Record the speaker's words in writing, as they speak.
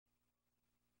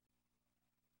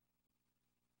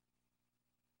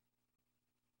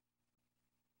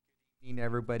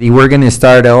Everybody, we're going to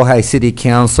start Ojai City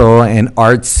Council and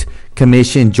Arts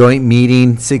Commission joint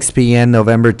meeting, 6 p.m.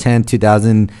 November 10,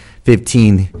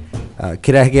 2015.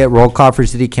 Could I get roll call for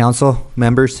City Council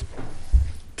members?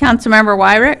 Councilmember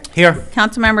Wyrick. Here.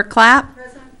 Councilmember Clapp.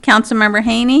 Present. Councilmember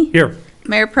Haney. Here.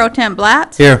 Mayor Pro Tem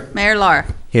Blatz. Here. Mayor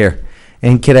Lahr. Here.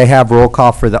 And could I have roll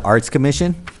call for the Arts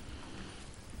Commission?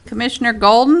 Commissioner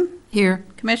Golden. Here.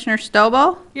 Commissioner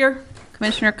Stobo. Here.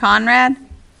 Commissioner Conrad.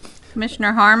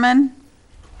 Commissioner Harmon.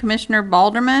 Commissioner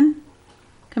Balderman.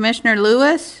 Commissioner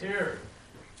Lewis. Here.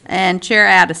 And Chair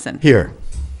Addison. Here.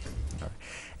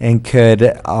 And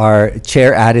could our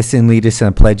Chair Addison lead us in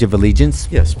a Pledge of Allegiance?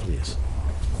 Yes, please.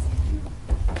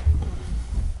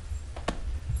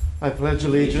 I pledge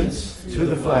allegiance to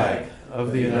the flag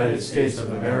of the United States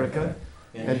of America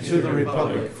and to the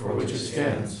republic for which it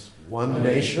stands, one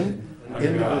nation,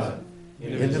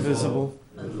 indivisible,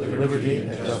 with liberty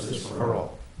and justice for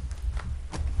all.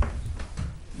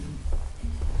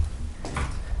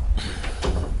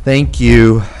 Thank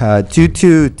you. Due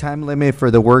to time limit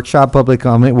for the workshop, public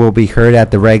comment will be heard at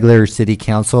the regular City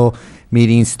Council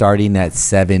meeting starting at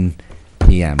 7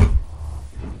 p.m.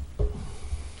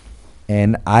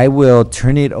 And I will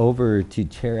turn it over to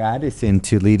Chair Addison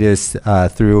to lead us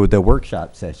through the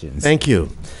workshop sessions. Thank you.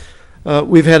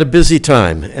 We've had a busy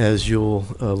time, as you'll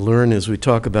learn as we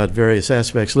talk about various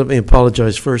aspects. Let me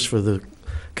apologize first for the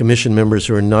commission members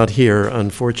who are not here.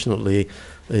 Unfortunately,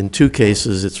 in two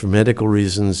cases, it's for medical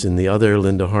reasons. In the other,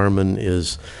 Linda Harmon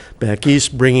is back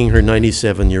east, bringing her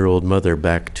 97-year-old mother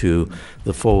back to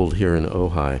the fold here in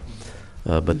Ojai.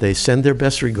 But they send their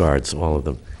best regards, all of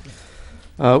them.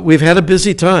 We've had a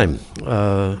busy time.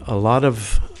 A lot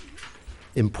of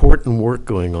important work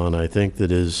going on, I think,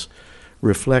 that is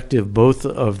reflective both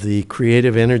of the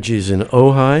creative energies in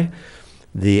Ojai,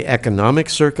 the economic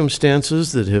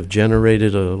circumstances that have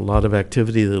generated a lot of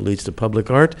activity that leads to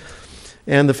public art,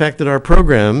 and the fact that our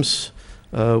programs,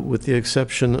 with the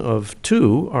exception of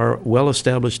two, are well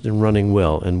established and running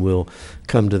well, and we'll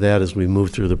come to that as we move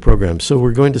through the program. So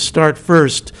we're going to start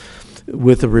first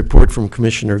with a report from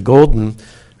Commissioner Golden,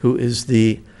 who is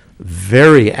the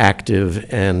very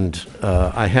active and,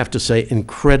 I have to say,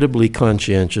 incredibly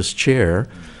conscientious chair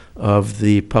of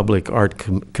the Public Art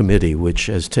Committee, which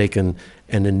has taken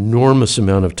an enormous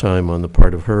amount of time on the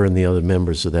part of her and the other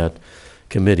members of that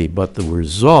committee. But the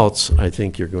results, I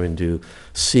think you're going to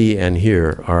see and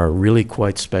hear, are really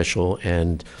quite special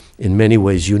and in many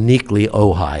ways uniquely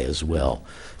Ojai as well.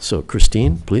 So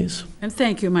Christine, please. And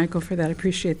thank you, Michael, for that. I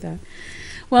appreciate that.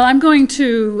 Well, I'm going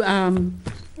to,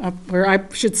 or I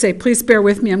should say, please bear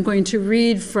with me, I'm going to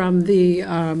read from the,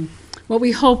 what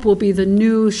we hope will be the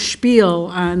new spiel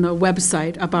on the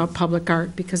website about public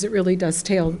art, because it really does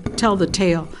tell the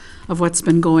tale of what's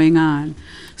been going on.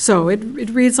 So it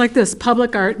reads like this: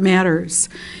 public art matters.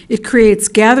 It creates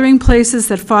gathering places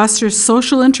that foster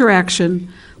social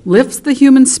interaction, lifts the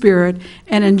human spirit,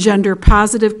 and engender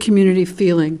positive community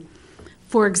feeling.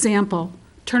 For example,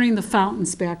 turning the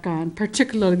fountains back on,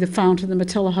 particularly the fountain, the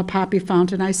Matilah Poppy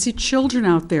Fountain. I see children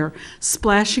out there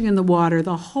splashing in the water.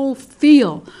 The whole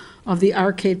feel of the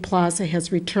Arcade Plaza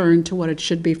has returned to what it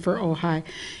should be for Ojai.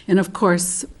 And of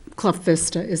course, Clough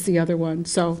Vista is the other one.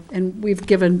 So, and we've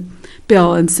given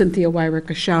Bill and Cynthia Wyrick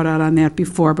a shout out on that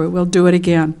before, but we'll do it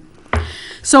again.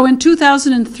 So in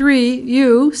 2003,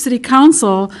 you, City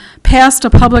Council, passed a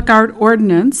public art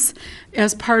ordinance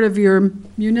as part of your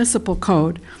municipal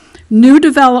code. New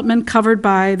development covered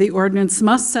by the ordinance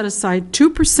must set aside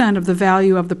 2% of the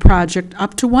value of the project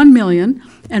up to $1 million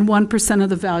and 1% of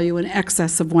the value in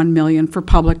excess of $1 million for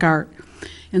public art.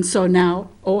 And so now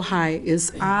Ojai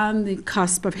is on the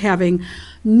cusp of having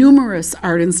numerous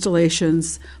art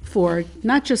installations for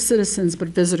not just citizens but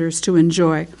visitors to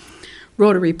enjoy.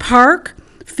 Rotary Park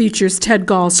features Ted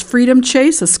Gall's Freedom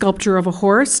Chase, a sculpture of a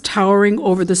horse towering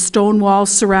over the stone wall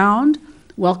surround,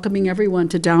 welcoming everyone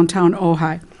to downtown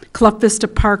Ojai. Clough Vista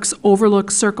Park's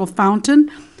Overlook Circle Fountain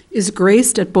is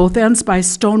graced at both ends by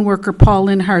stoneworker Paul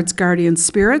Linhardt's guardian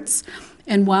spirits,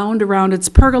 and wound around its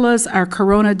pergolas are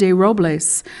Corona de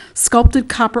Robles, sculpted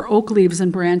copper oak leaves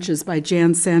and branches by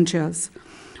Jan Sanchez.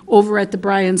 Over at the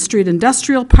Bryan Street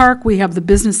Industrial Park, we have The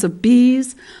Business of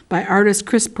Bees by artist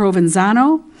Chris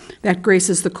Provenzano that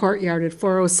graces the courtyard at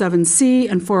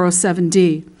 407C and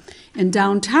 407D. And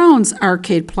downtown's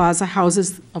Arcade Plaza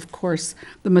houses, of course,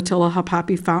 the Matilah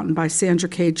Poppy Fountain by Sandra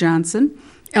K. Johnson,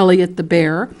 Elliot the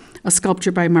Bear, a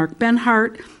sculpture by Mark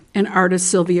Benhart, and artist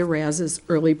Sylvia Raz's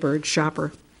Early Bird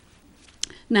Shopper.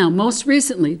 Now, most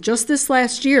recently, just this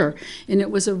last year, and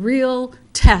it was a real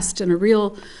test and a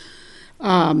real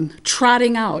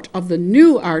trotting out of the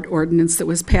new art ordinance that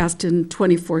was passed in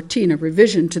 2014, a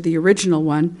revision to the original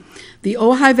one. The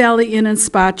Ojai Valley Inn and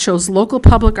Spa chose local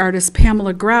public artist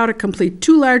Pamela Grau to complete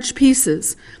 2 large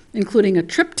pieces, including a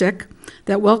triptych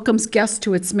that welcomes guests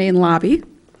to its main lobby.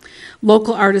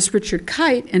 Local artist Richard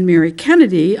Kite and Mary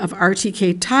Kennedy of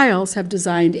RTK Tiles have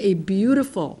designed a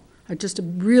beautiful, just a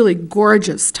really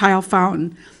gorgeous tile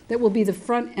fountain that will be the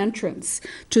front entrance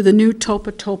to the new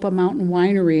Topa Topa Mountain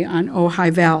Winery on Ojai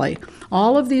Valley.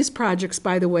 All of these projects,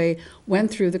 by the way,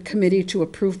 went through the Committee to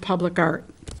Approve Public Art.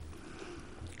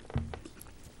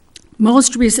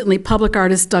 Most recently, public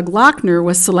artist Doug Lochner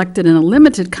was selected in a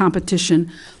limited competition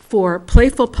for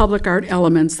playful public art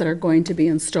elements that are going to be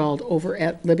installed over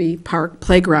at Libby Park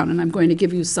Playground, and I'm going to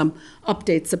give you some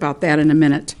updates about that in a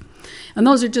minute. And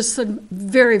those are just some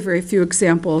very, very few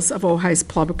examples of Ojai's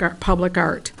public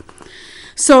art.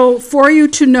 So for you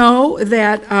to know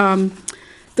that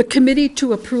the Committee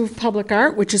to Approve Public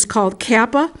Art, which is called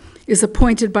CAPA, is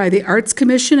appointed by the Arts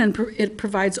Commission, and it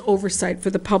provides oversight for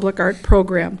the public art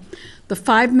program. The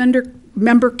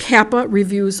 5-member CAPA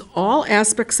reviews all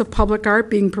aspects of public art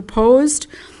being proposed.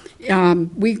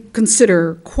 We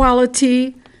consider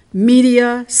quality,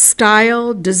 media,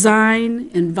 style, design,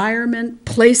 environment,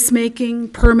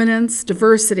 placemaking, permanence,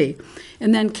 diversity.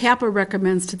 And then CAPA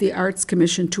recommends to the Arts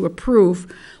Commission to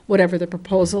approve whatever the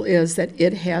proposal is that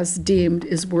it has deemed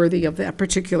is worthy of that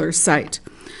particular site.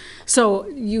 So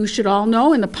you should all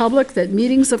know in the public that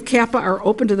meetings of CAPA are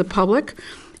open to the public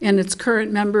and its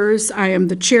current members. I am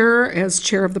the chair, as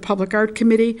chair of the Public Art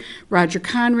Committee, Roger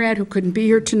Conrad, who couldn't be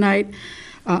here tonight,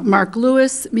 Mark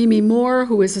Lewis, Mimi Moore,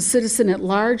 who is a citizen at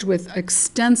large with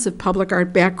extensive public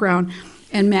art background,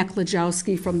 and Mac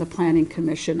Lajowski from the Planning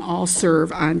Commission all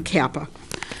serve on CAPA.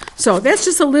 So that's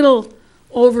just a little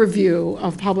overview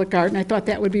of public art, and I thought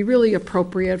that would be really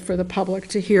appropriate for the public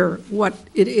to hear what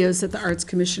it is that the Arts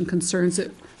Commission concerns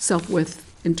itself with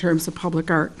in terms of public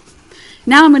art.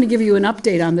 Now I'm going to give you an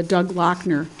update on the Doug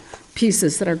Lochner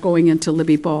pieces that are going into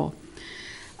Libby Bowl.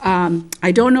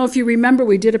 I don't know if you remember,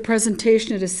 we did a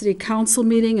presentation at a city council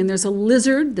meeting, and there's a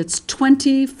lizard that's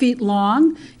 20 feet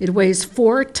long. It weighs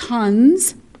 4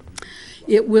 tons.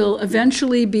 It will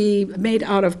eventually be made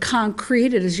out of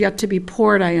concrete. It is yet to be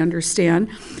poured, I understand.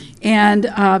 And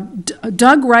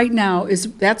Doug right now,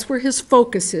 that's where his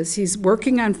focus is. He's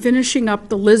working on finishing up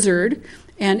the lizard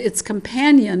and its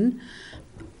companion,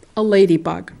 a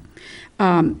ladybug.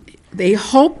 They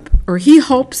hope, or he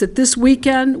hopes, that this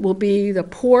weekend will be the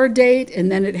pour date,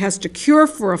 and then it has to cure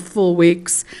for a full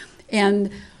week's. And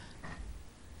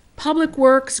Public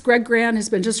Works, Greg Grant has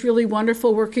been just really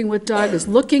wonderful working with Doug, is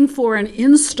looking for an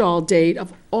install date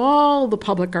of all the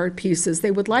public art pieces.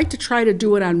 They would like to try to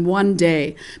do it on one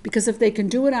day, because if they can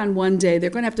do it on one day,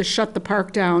 they're going to have to shut the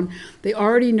park down. They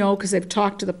already know, because they've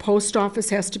talked to the post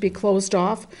office, has to be closed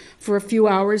off for a few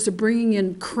hours. They're bringing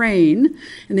in crane,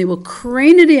 and they will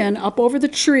crane it in up over the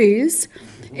trees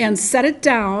and set it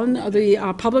down.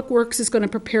 The Public Works is going to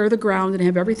prepare the ground and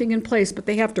have everything in place, but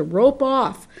they have to rope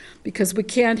off because we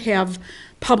can't have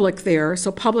public there.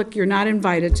 So public, you're not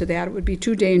invited to that. It would be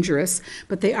too dangerous.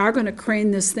 But they are going to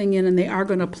crane this thing in, and they are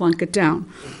going to plunk it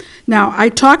down. Now, I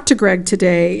talked to Greg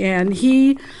today, and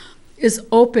he is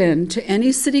open to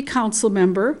any city council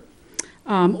member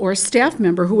or staff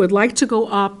member who would like to go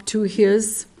up to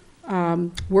his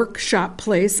workshop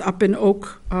place up in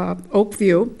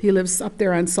Oakview. He lives up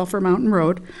there on Sulphur Mountain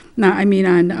Road.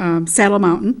 On Saddle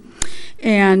Mountain.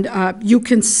 And you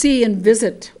can see and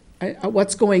visit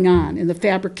what's going on in the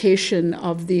fabrication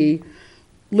of the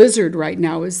lizard right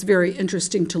now is very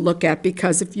interesting to look at,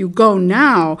 because if you go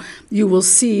now, you will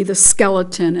see the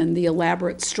skeleton and the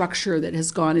elaborate structure that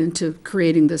has gone into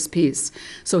creating this piece.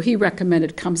 So he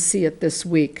recommended come see it this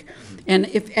week. And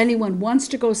if anyone wants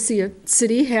to go see it,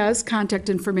 City has contact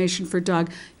information for Doug.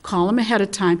 Call him ahead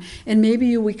of time, and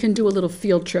maybe we can do a little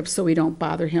field trip so we don't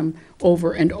bother him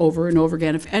over and over and over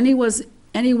again. If any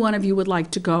one of you would like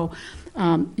to go,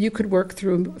 you could work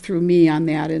through me on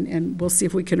that, and we'll see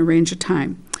if we can arrange a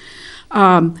time.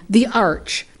 The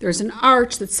arch. There's an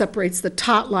arch that separates the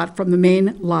tot lot from the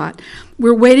main lot.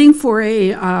 We're waiting for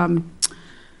a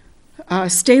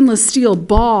stainless steel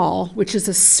ball, which is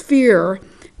a sphere,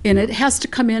 and it has to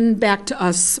come in back to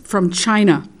us from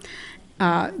China.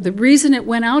 The reason it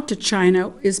went out to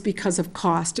China is because of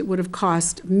cost. It would have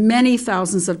cost many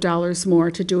thousands of dollars more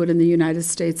to do it in the United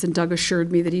States, and Doug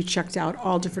assured me that he checked out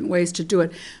all different ways to do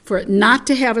it. For it not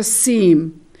to have a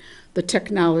seam, the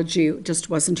technology just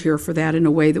wasn't here for that in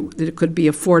a way that it could be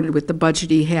afforded with the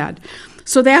budget he had.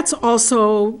 So that's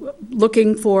also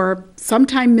looking for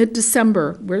sometime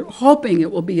mid-December. We're hoping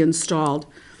it will be installed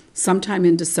sometime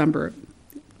in December.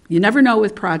 You never know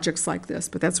with projects like this,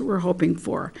 but that's what we're hoping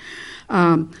for.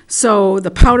 So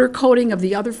the powder coating of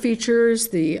the other features,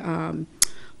 the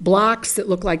blocks that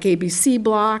look like ABC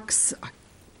blocks,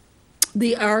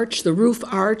 the arch, the roof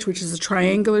arch, which is a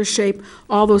triangular shape,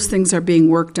 all those things are being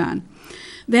worked on.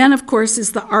 Then, of course,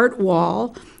 is the art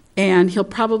wall, and he'll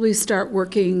probably start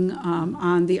working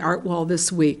on the art wall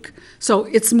this week. So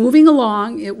it's moving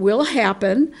along. It will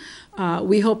happen.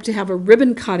 We hope to have a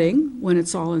ribbon cutting when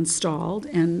it's all installed,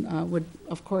 and would,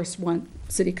 of course, want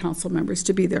city council members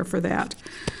to be there for that.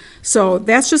 So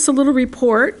that's just a little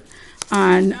report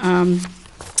on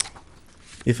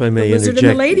If I may The Wizard and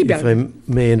the interject, Ladybug. if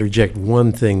I may interject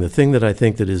one thing, the thing that I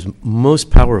think that is most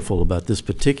powerful about this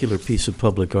particular piece of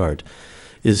public art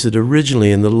is that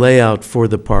originally in the layout for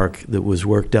the park that was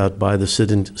worked out by the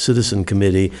citizen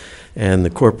committee and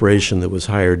the corporation that was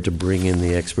hired to bring in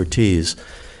the expertise,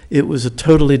 it was a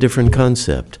totally different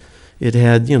concept. It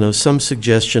had, you know, some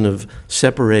suggestion of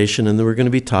separation, and there were going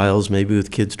to be tiles, maybe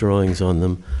with kids' drawings on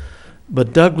them.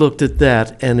 But Doug looked at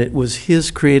that, and it was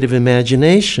his creative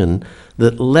imagination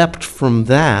that leapt from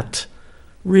that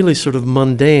really sort of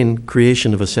mundane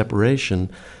creation of a separation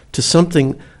to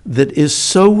something that is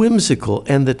so whimsical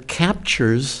and that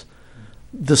captures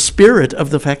the spirit of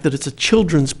the fact that it's a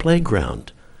children's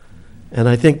playground. And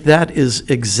I think that is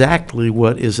exactly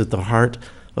what is at the heart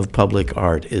of public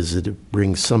art, is that it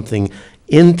brings something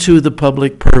into the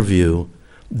public purview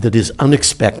that is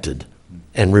unexpected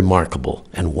and remarkable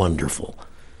and wonderful.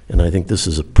 And I think this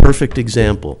is a perfect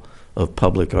example of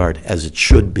public art as it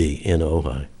should be in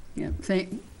Ojai. Yeah,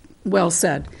 well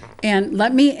said. And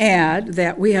let me add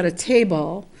that we had a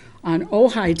table on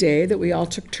Ojai Day that we all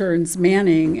took turns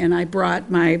manning, and I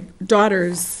brought my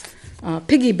daughter's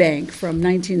piggy bank from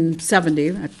 1970.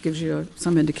 That gives you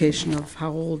some indication of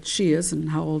how old she is and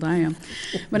how old I am.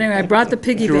 But anyway, I brought the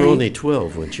piggy You bank. were only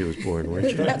 12 when she was born, weren't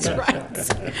you? That's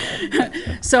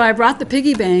right. So I brought the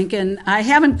piggy bank, and I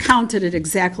haven't counted it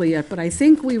exactly yet, but I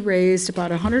think we raised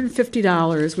about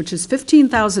 $150, which is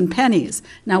 15,000 pennies.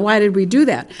 Now, why did we do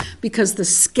that? Because the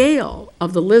scale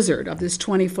of the lizard, of this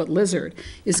 20-foot lizard,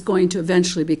 is going to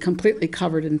eventually be completely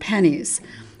covered in pennies.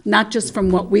 Not just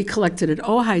from what we collected at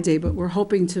Ojai Day, but we're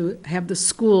hoping to have the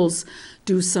schools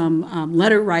do some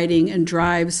letter writing and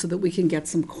drives so that we can get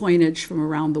some coinage from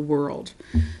around the world.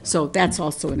 So that's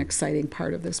also an exciting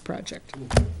part of this project.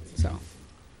 So.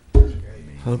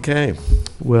 Okay,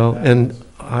 well, and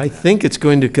I think it's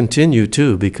going to continue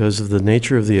too because of the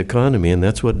nature of the economy, and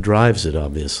that's what drives it,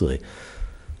 obviously.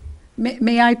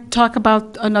 May I talk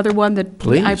about another one that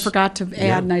Please. I forgot to add,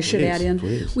 Yeah, and I should please, add in?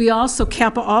 please. We also,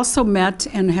 CAPA also met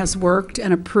and has worked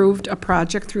and approved a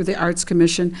project through the Arts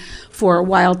Commission for a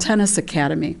Wild Tennis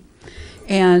Academy.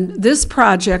 And this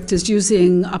project is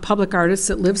using a public artist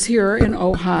that lives here in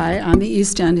Ojai on the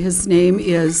East End. His name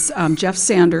is Jeff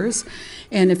Sanders.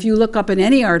 And if you look up in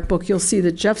any art book, you'll see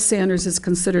that Jeff Sanders is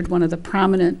considered one of the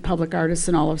prominent public artists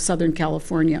in all of Southern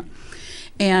California.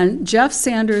 And Jeff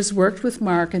Sanders worked with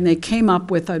Mark, and they came up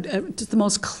with just the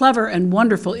most clever and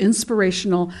wonderful,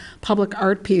 inspirational public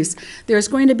art piece. There's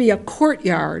going to be a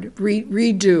courtyard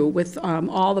redo with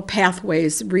all the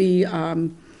pathways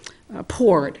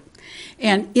poured.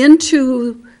 And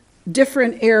into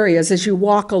different areas as you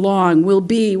walk along will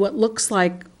be what looks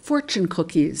like fortune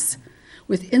cookies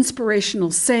with inspirational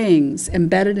sayings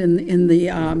embedded in the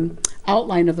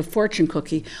outline of the fortune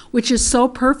cookie, which is so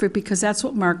perfect because that's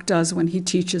what Mark does when he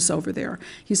teaches over there.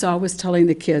 He's always telling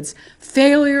the kids,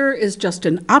 failure is just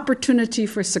an opportunity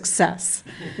for success.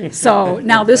 So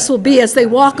now this will be, as they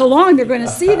walk along, they're going to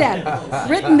see that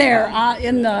written there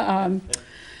in the...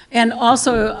 And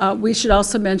also, we should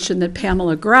also mention that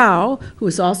Pamela Grau, who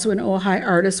is also an Ojai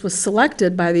artist, was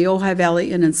selected by the Ojai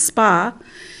Valley Inn and Spa,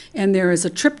 and there is a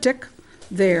triptych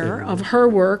there of her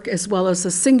work as well as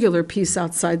a singular piece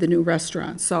outside the new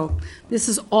restaurant. So this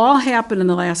has all happened in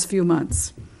the last few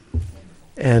months.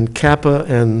 And CAPA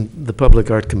and the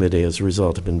Public Art Committee, as a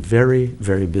result, have been very,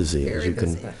 very busy, as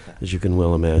you can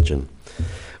well imagine.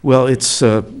 Well, it's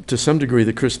to some degree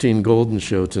the Christine Golden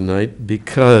show tonight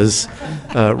because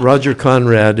Roger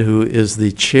Conrad, who is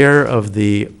the chair of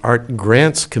the Art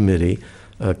Grants Committee,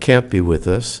 can't be with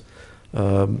us.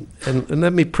 And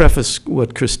let me preface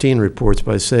what Christine reports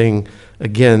by saying,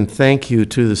 again, thank you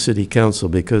to the City Council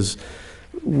because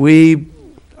we,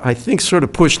 I think, sort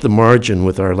of pushed the margin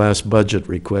with our last budget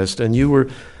request, and you were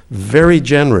very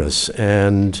generous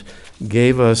and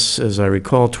gave us, as I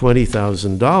recall,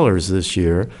 $20,000 this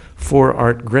year for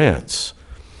art grants.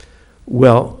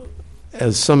 Well,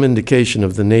 as some indication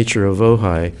of the nature of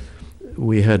Ojai,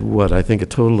 we had, what, I think a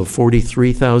total of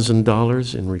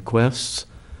 $43,000 in requests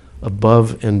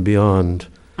above and beyond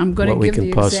I'm going what to we give can the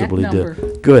exact possibly number.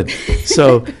 do. Good.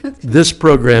 So this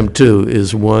program, too,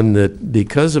 is one that,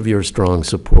 because of your strong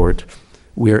support,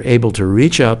 we are able to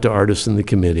reach out to artists in the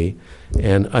committee,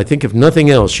 and I think if nothing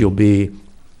else, you'll be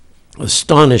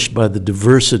astonished by the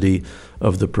diversity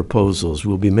of the proposals.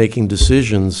 We'll be making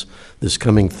decisions this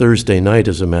coming Thursday night,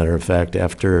 as a matter of fact,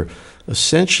 after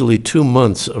essentially 2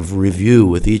 months of review,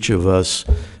 with each of us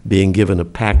being given a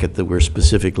packet that we're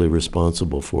specifically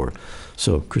responsible for.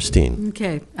 So, Christine.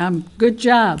 Okay, good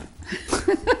job.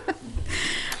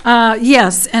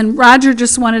 Yes, and Roger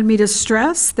just wanted me to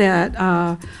stress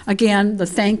that, again, the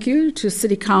thank you to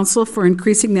City Council for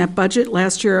increasing that budget.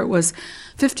 Last year it was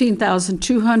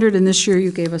 $15,200, and this year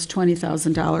you gave us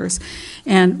 $20,000.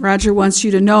 And Roger wants you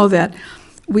to know that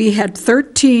we had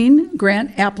 13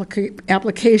 grant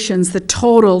applications that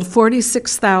totaled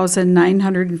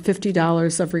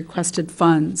 $46,950 of requested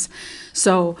funds.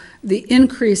 So the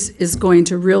increase is going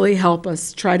to really help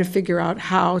us try to figure out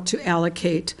how to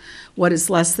allocate what is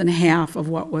less than half of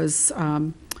what was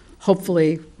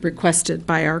hopefully requested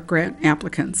by our grant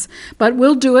applicants. But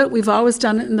we'll do it. We've always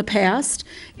done it in the past.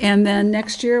 And then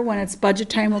next year, when it's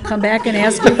budget time, we'll come back and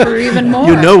ask you for even more.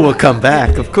 You know we'll come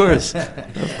back, of course.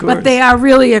 Of course. But they are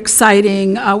really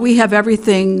exciting. We have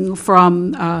everything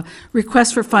from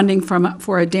requests for funding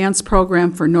for a dance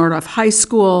program for Nordhoff High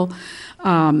School,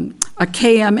 a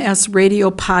KMS radio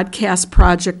podcast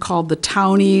project called The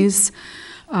Townies.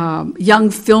 Young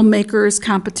Filmmakers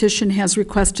Competition has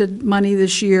requested money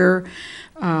this year.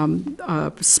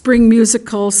 Spring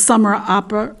musical, summer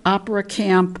opera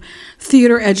camp,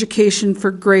 theater education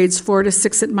for grades 4 to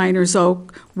 6 at Miners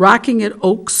Oak, rocking at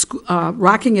Old School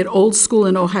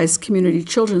in Ojai's Community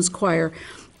Children's Choir.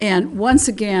 And once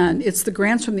again, it's the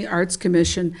grants from the Arts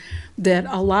Commission that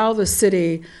allow the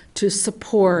city to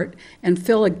support and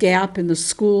fill a gap in the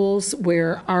schools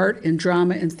where art and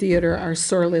drama and theater are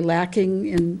sorely lacking,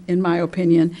 in my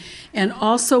opinion, and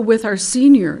also with our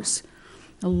seniors.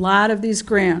 A lot of these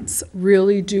grants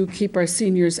really do keep our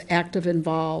seniors active,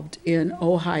 involved in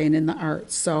Ojai and in the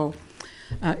arts. So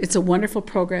it's a wonderful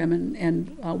program,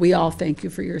 and we all thank you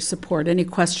for your support. Any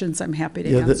questions, I'm happy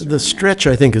to answer. The stretch,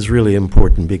 I think, is really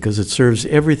important because it serves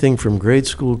everything from grade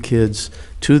school kids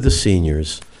to the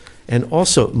seniors. And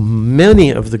also,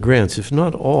 many of the grants, if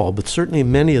not all, but certainly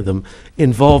many of them,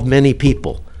 involve many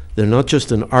people. They're not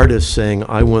just an artist saying,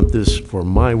 I want this for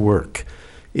my work.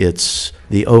 It's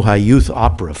the Ojai Youth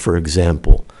Opera, for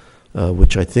example,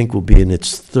 which I think will be in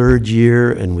its 3rd year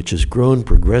and which has grown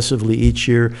progressively each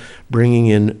year, bringing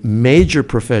in major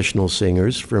professional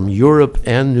singers from Europe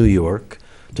and New York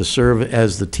to serve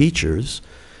as the teachers,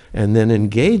 and then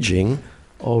engaging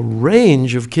a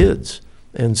range of kids.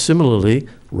 And similarly,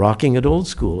 Rocking at Old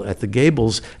School at the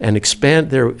Gables, and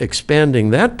they're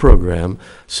expanding that program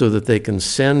so that they can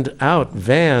send out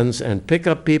vans and pick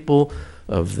up people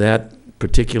of that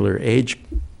particular age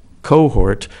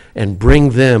cohort and bring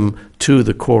them to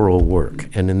the choral work.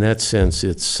 And in that sense,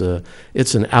 it's an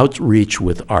outreach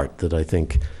with art that I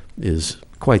think is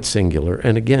quite singular,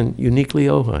 and again, uniquely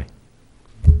Ojai.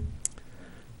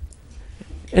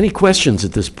 Any questions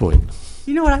at this point?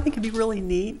 You know what I think would be really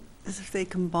neat is if they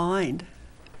combined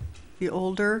the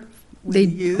older with They-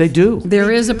 the youth. They do.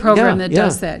 There is a program Yeah, that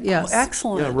does yeah. that, yes. Oh,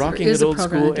 excellent. Yeah, Rocking is at a Old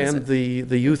program School that does and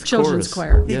the youth Children's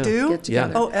chorus. choir. They Yeah. do? Get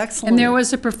together. Oh, excellent. And there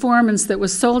was a performance that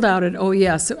was sold out at, oh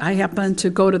yes, I happened to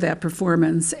go to that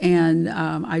performance, and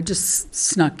I just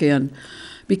snuck in,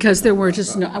 because there were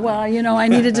just no, well, you know, I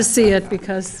needed to see it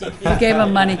because we gave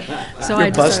them money, so I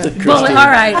You're just. busted, Bully- Christine. All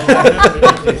right.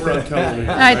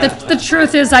 All right, the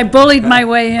truth is, I bullied my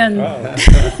way in.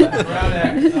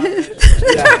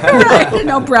 Right,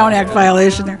 no Brown Act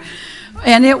violation there.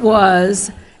 And it was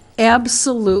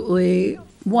absolutely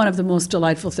one of the most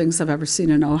delightful things I've ever seen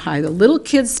in Ojai. The little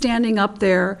kids standing up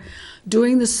there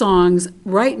doing the songs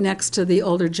right next to the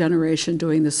older generation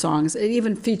doing the songs. It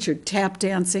even featured tap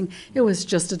dancing. It was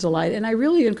just a delight. And I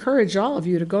really encourage all of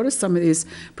you to go to some of these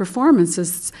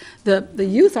performances. The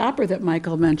youth opera that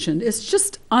Michael mentioned, it's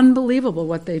just unbelievable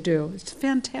what they do. It's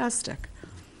fantastic.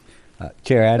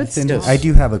 Chair Addison, Yes. I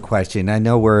do have a question. I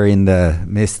know we're in the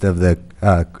midst of the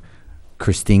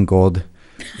Christine Gold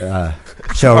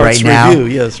show Arts right now. Review,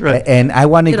 yes, right. And I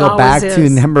want to It go back always to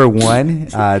is. number 1,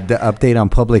 the update on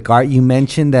public art. You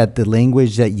mentioned that the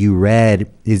language that you read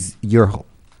is you're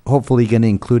hopefully going to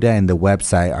include that in the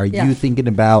website. Are Yeah. you thinking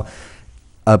about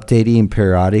updating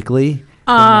periodically?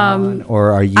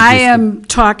 Or are you I just- am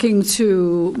talking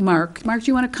to Mark. Mark, do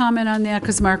you want to comment on that?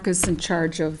 Because Mark is in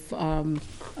charge of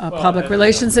public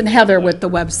relations, and Heather with the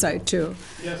website, too.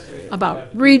 Yes,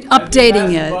 About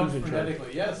updating it.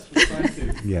 Phonetically, yes, we're trying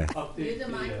to Yeah. update the,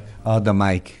 Oh, the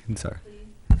mic. I'm sorry.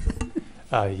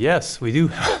 Yes, we do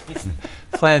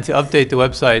plan to update the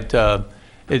website.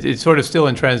 It's sort of still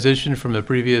in transition from the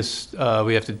previous,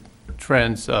 we have to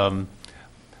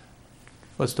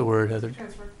what's the word, Heather?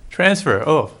 Transfer.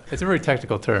 Oh, it's a very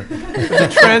technical term. To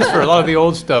transfer a lot of the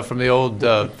old stuff from the old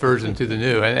version to the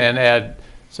new and add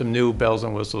some new bells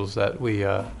and whistles that we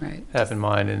have in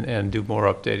mind and do more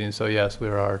updating. So yes, we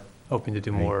are hoping to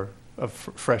do more of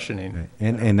freshening.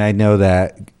 And I know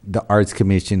that the Arts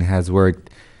Commission has worked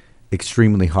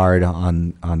extremely hard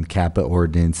on CAPA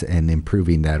ordinance and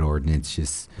improving that ordinance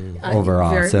just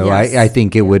overall. So yes, I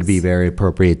think it would be yes. very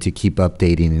appropriate to keep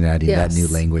updating and adding that new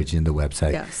Yes. language in the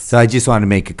website. Yes. So I just want to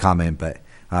make a comment, but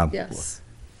Yes.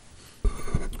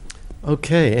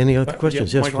 Okay, any other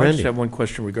questions? Yes, Michael, I just Randy? have one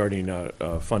question regarding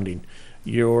funding.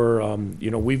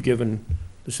 We've given,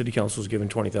 the city council's given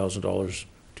 $20,000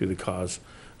 to the cause.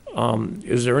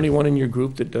 Is there anyone in your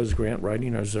group that does grant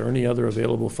writing? Or is there any other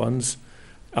available funds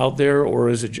out there, or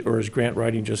is grant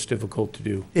writing just difficult to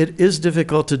do? It is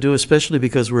difficult to do, especially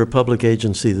because we're a public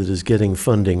agency that is getting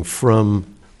funding from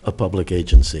a public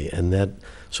agency, and that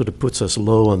sort of puts us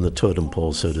low on the totem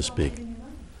pole, so to speak.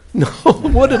 No,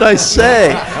 what did I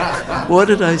say? What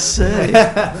did I say?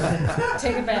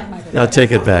 Take it back, Michael. I'll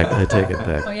take it back, I take it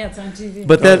back. Oh, yeah, it's on TV.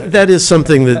 But that is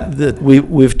something that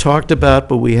we've talked about,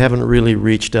 but we haven't really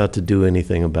reached out to do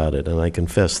anything about it, and I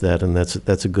confess that, and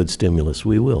that's a good stimulus.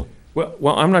 We will.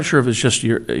 Well, I'm not sure if it's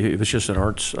just an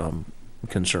arts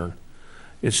concern.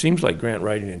 It seems like grant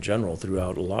writing in general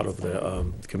throughout a lot of the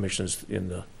commissions in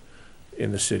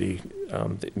the city.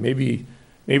 Maybe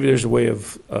there's a way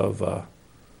of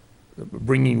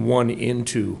bringing one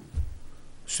into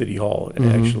City Hall and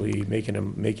actually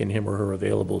making him or her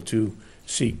available to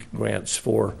seek grants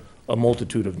for a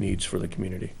multitude of needs for the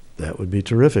community. That would be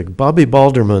terrific. Bobby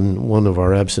Balderman, one of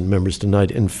our absent members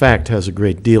tonight, in fact, has a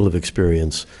great deal of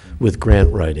experience with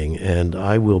grant writing, and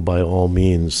I will by all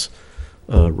means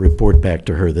report back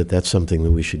to her that that's something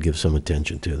that we should give some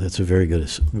attention to. That's a very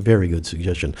good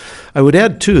suggestion. I would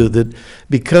add, too, that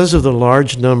because of the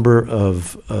large number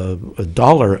of a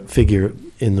dollar figure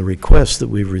in the requests that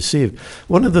we've received,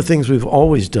 one of the things we've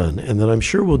always done, and that I'm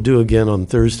sure we'll do again on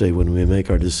Thursday when we make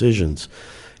our decisions,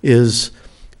 is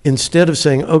instead of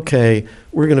saying, okay,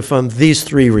 we're going to fund these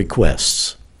 3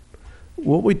 requests,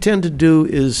 what we tend to do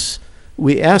is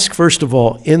we ask, first of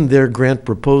all, in their grant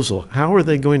proposal, how are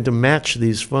they going to match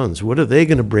these funds? What are they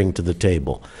going to bring to the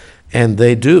table? And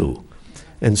they do.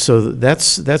 And so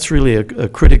that's really a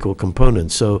critical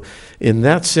component. So in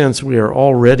that sense, we are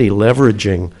already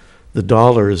leveraging the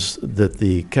dollars that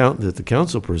the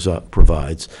council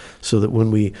provides, so that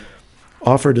when we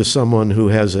offer to someone who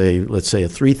has let's say a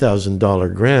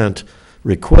 $3,000 grant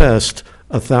request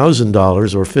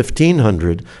 $1,000 or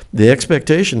 $1,500, the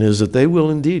expectation is that they will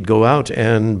indeed go out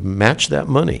and match that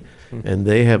money. And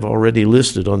they have already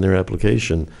listed on their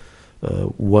application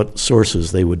what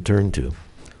sources they would turn to.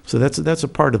 So that's a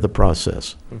part of the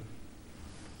process.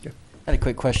 I had a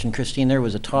quick question, Christine. There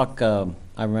was a talk, I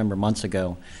remember months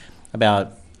ago,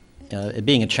 about it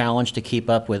being a challenge to keep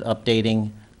up with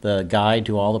updating the guide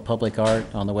to all the public art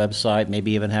on the website,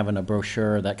 maybe even having a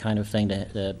brochure, that kind of thing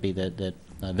that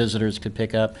visitors could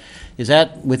pick up. Is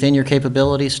that within your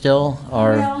capabilities still,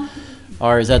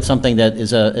 or is that something that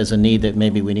is a need that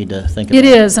maybe we need to think about? It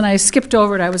is, and I skipped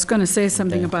over it. I was going to say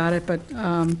something Okay. about it, but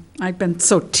I've been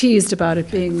so teased about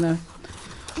it being the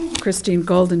Christine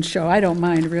Golden show. I don't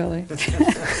mind, really.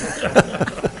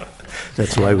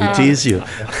 That's why we tease you.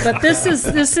 But this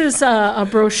is a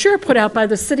brochure put out by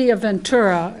the city of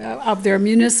Ventura of their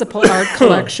municipal art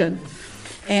collection.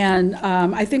 And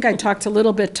I think I talked a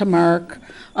little bit to Mark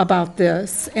about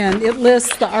this. And it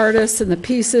lists the artists and the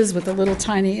pieces with the little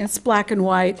tiny, it's black and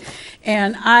white.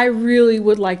 And I really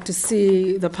would like to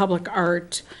see the Public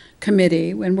Art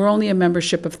Committee, and we're only a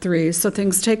membership of 3, so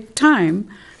things take time,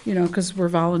 because we're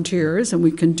volunteers and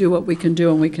we can do what we can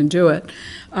do and we can do it.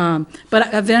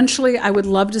 But eventually, I would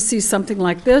love to see something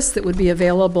like this that would be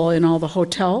available in all the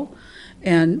hotel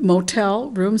and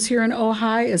motel rooms here in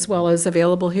Ojai, as well as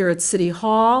available here at City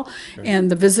Hall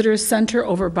and the Visitors Center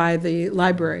over by the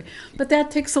library. But that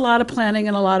takes a lot of planning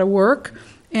and a lot of work,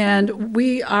 and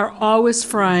we are always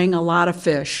frying a lot of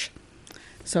fish.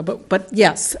 So, but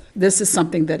yes, this is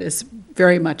something that is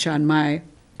very much on my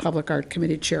Public Art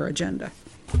Committee Chair agenda.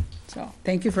 So,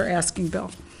 thank you for asking, Bill.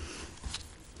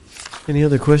 Any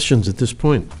other questions at this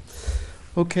point?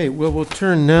 Okay, well, we'll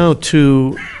turn now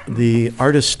to the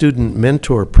Artist-Student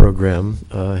Mentor Program.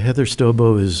 Heather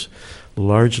Stobo is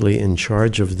largely in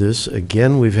charge of this.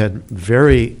 Again, we've had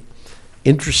very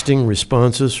interesting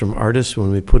responses from artists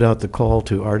when we put out the call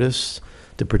to artists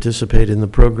to participate in the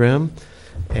program.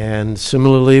 and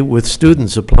similarly with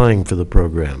students applying for the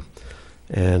program.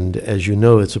 And as you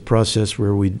know, it's a process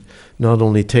where we not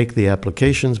only take the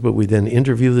applications, but we then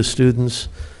interview the students.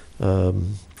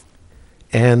 And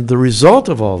the result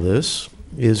of all this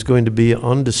is going to be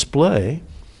on display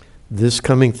this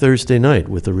coming Thursday night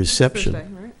with a reception.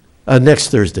 Thursday, right? Next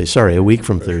Thursday, sorry, a week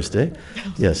from Thursday.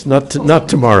 Yes, not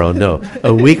tomorrow, no,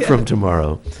 a week from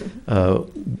tomorrow.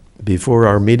 Before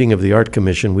our meeting of the Art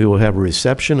Commission, we will have a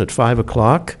reception at 5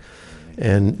 o'clock.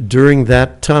 And during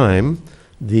that time,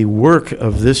 the work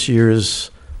of this year's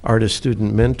Artist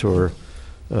Student Mentor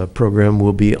program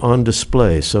will be on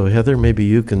display. So Heather, maybe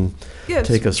you can Yes.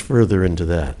 take us further into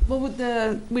that. Well,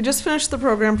 we just finished the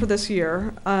program for this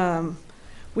year.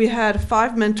 We had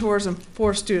 5 mentors and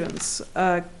 4 students.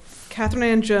 Catherine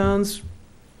Ann Jones,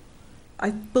 I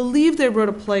believe they wrote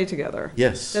a play together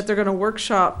Yes. that they're going to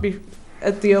workshop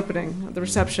at the opening, at the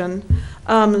reception.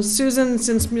 Susan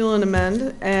Sinsmule and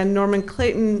Amend and Norman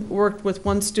Clayton worked with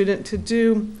one student to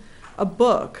do a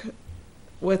book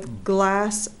with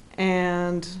glass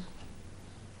and,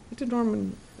 what did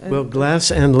Norman? Well,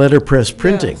 glass and letterpress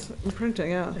printing. Yes,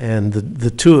 printing, yeah. And the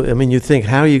two, I mean, you think,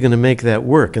 how are you going to make that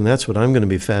work? And that's what I'm going to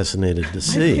be fascinated to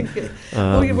see.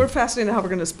 Well, we're fascinated how we're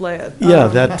going to display it. Yeah,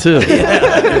 that too.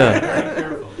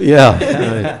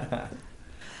 Yeah.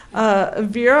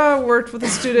 Vera worked with a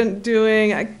student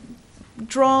doing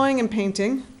drawing and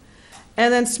painting.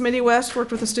 And then Smitty West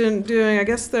worked with a student doing, I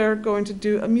guess they're going to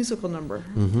do a musical number.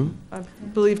 I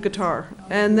believe guitar.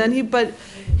 And then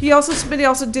Smitty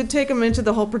also did take him into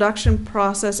the whole production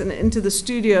process and into the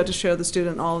studio to show the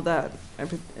student all of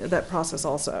that process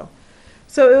also.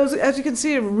 So it was, as you can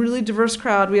see, a really diverse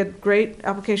crowd. We had great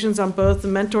applications on both the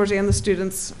mentors and the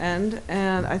students' end,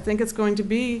 and I think it's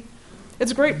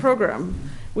a great program.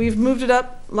 We've moved it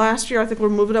up last year. I think we'll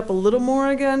move it up a little more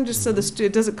again, just so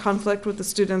it doesn't conflict with the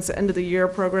students' end of the year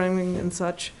programming and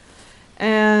such.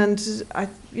 And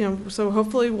so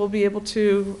hopefully we'll be able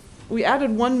to. We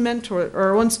added one mentor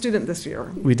or one student this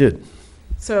year. We did.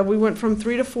 So we went from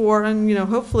 3 to 4, and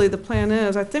hopefully the plan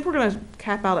is. I think we're going to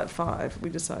cap out at 5. We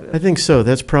decided. I think so.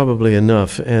 That's probably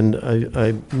enough. And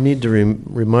I need to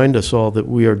remind us all that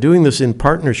we are doing this in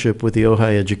partnership with the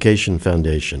Ojai Education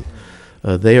Foundation.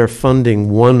 They are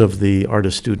funding one of the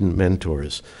artist student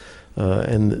mentors.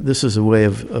 And this is a way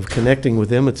of connecting with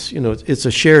them. It's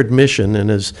a shared mission, and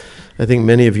as I think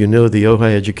many of you know, the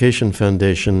Ojai Education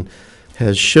Foundation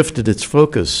has shifted its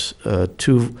focus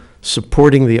to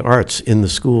supporting the arts in the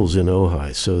schools in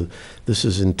Ojai. So this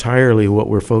is entirely what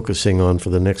we're focusing on for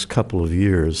the next couple of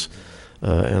years.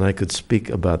 And I could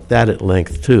speak about that at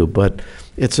length too. But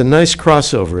it's a nice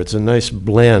crossover. It's a nice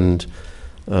blend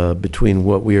between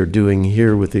what we are doing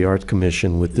here with the Art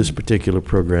Commission with this particular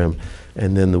program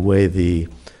and then the way the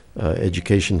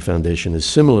Education Foundation is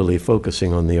similarly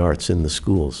focusing on the arts in the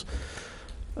schools.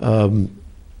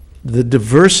 The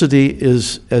diversity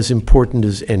is as important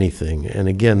as anything. And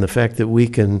again, the fact that we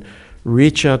can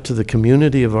reach out to the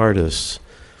community of artists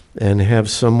and have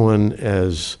someone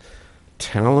as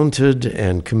talented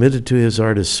and committed to his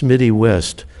art as Smitty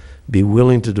West be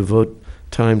willing to devote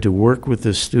time to work with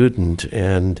this student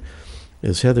and,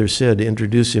 as Heather said,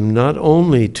 introduce him not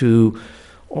only to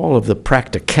all of the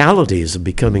practicalities of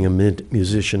becoming a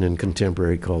musician in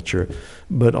contemporary culture,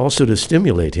 but also to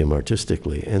stimulate him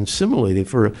artistically. And similarly,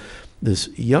 for this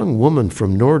young woman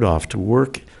from Nordhoff to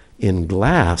work in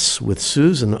glass with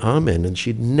Susan Amen, and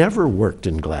she'd never worked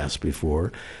in glass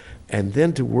before, and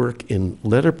then to work in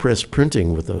letterpress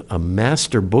printing with a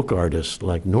master book artist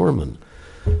like Norman.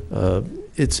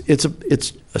 It's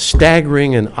a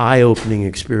staggering and eye-opening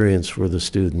experience for the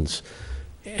students,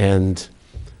 and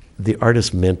the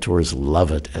artist mentors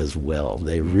love it as well.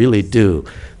 They really do.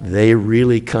 They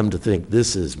really come to think,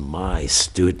 this is my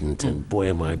student, and boy,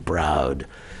 am I proud.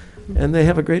 And they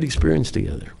have a great experience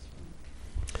together.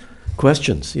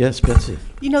 Questions? Yes, Betsy.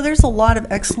 There's a lot of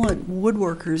excellent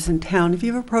woodworkers in town. Have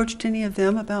you ever approached any of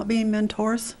them about being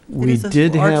mentors? We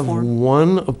did have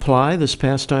one apply this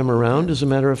past time around, as a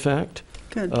matter of fact.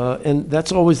 Good. And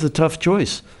that's always the tough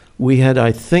choice. We had,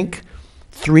 I think,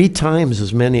 3 times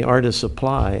as many artists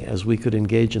apply as we could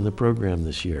engage in the program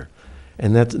this year.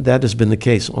 And that has been the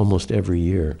case almost every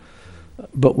year.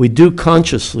 But we do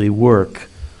consciously work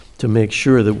to make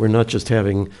sure that we're not just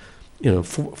having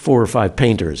 4 or 5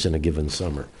 painters in a given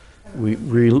summer. We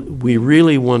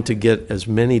really want to get as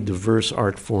many diverse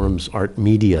art forms, art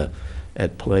media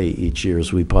at play each year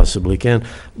as we possibly can,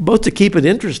 both to keep it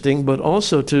interesting, but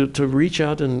also to reach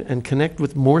out and connect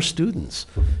with more students.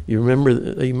 You may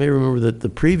remember that the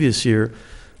previous year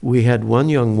we had one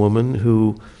young woman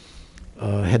who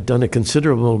had done a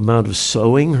considerable amount of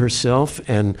sewing herself,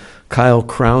 and Kyle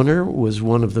Crowner was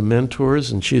one of the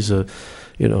mentors, and she's a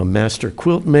master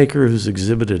quilt maker who's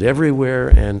exhibited everywhere,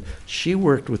 and she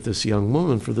worked with this young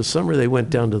woman. For the summer, they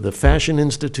went down to the Fashion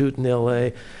Institute in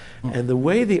LA, and the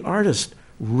way the artists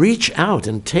reach out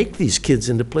and take these kids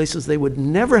into places they would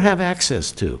never have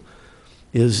access to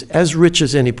is as rich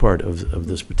as any part of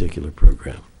this particular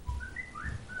program.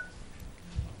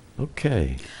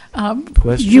 Okay.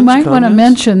 Questions, You might want to comments?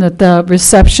 mention that the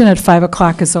reception at 5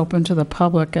 o'clock is open to the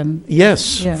public, and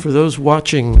Yes, Yeah. for those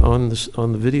watching on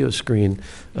the video screen,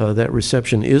 that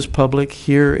reception is public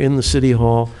here in the City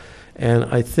Hall, and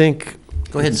I think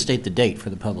Go ahead and state the date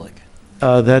for the public.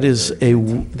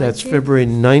 that's February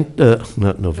 9th,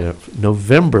 not November,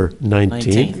 November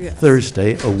 19th, 19th.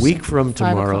 Thursday, a week from 5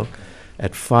 tomorrow, o'clock.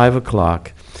 at 5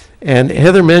 o'clock. And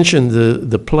Heather mentioned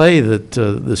the play that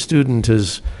the student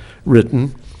has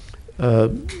written.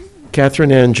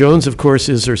 Catherine Ann Jones, of course,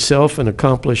 is herself an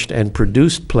accomplished and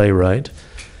produced playwright.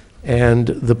 And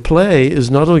the play is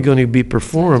not only going to be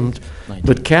performed,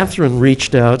 but Catherine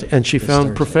reached out and she This found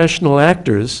Thursday. professional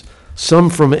actors, some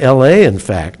from LA, in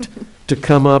fact, to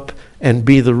come up and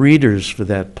be the readers for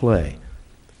that play,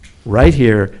 right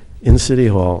here in City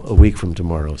Hall a week from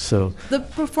tomorrow. So The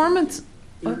performance,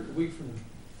 A week from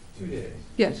 2 days.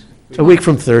 yes. a week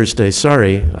from Thursday,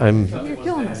 sorry, You're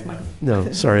killing us, Mike.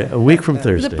 a week from The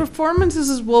Thursday.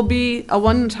 performances will be a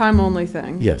one-time only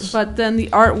thing. Yes. But then the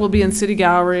art will be in City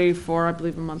Gallery for, I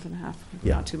believe, a month and a half, if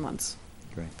Yeah. not 2 months.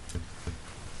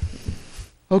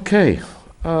 Okay,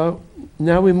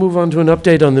 now we move on to an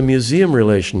update on the museum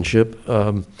relationship,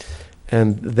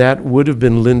 and that would have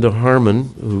been Linda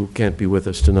Harmon, who can't be with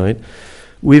us tonight.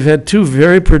 We've had 2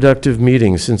 very productive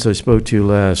meetings since I spoke to you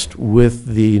last with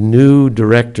the new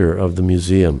director of the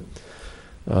museum.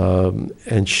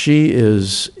 And she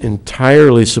is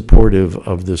entirely supportive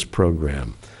of this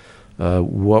program.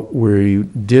 What we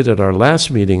did at our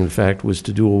last meeting, in fact, was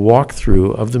to do a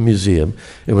walkthrough of the museum.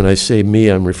 And when I say me,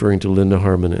 I'm referring to Linda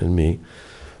Harmon and me,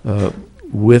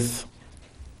 with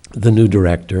the new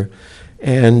director.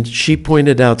 And she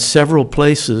pointed out several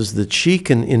places that she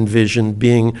can envision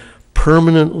being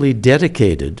permanently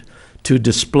dedicated to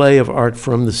display of art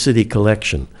from the city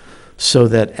collection, so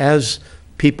that as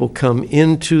people come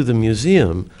into the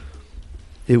museum,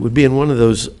 it would be in one of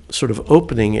those sort of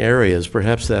opening areas,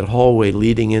 perhaps that hallway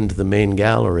leading into the main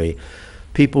gallery.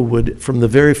 People would, from the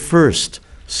very first,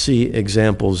 see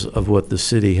examples of what the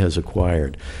city has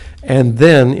acquired. And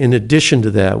then, in addition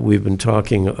to that, we've been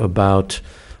talking about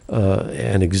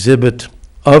an exhibit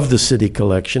of the city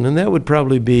collection, and that would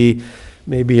probably be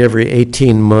maybe every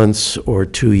 18 months or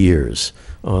 2 years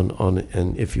on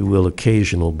an, if you will,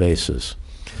 occasional basis.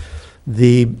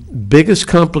 The biggest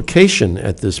complication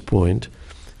at this point,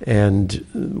 and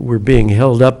we're being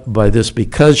held up by this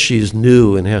because she's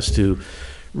new and has to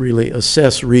really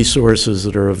assess resources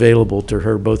that are available to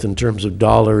her, both in terms of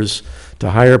dollars to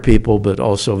hire people, but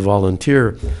also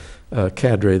volunteer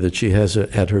cadre that she has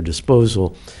at her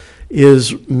disposal,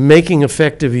 is making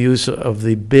effective use of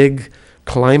the big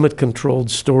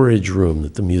climate-controlled storage room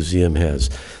that the museum has.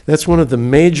 That's one of the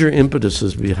major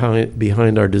impetuses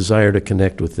behind our desire to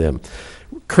connect with them.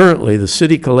 Currently, the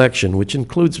city collection, which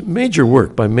includes major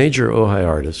work by major Ojai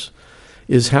artists,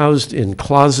 is housed in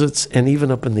closets and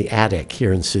even up in the attic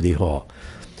here in City Hall,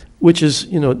 which is,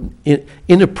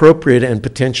 inappropriate and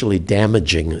potentially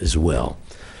damaging as well.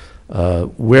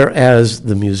 Whereas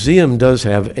the museum does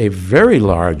have a very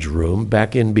large room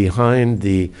back in behind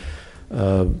the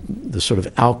sort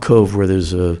of alcove where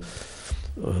there's a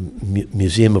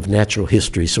Museum of Natural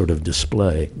History sort of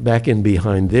display. Back in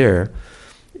behind there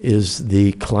is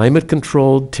the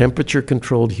climate-controlled,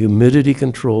 temperature-controlled,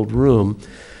 humidity-controlled room,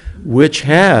 which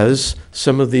has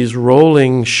some of these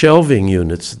rolling shelving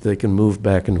units that they can move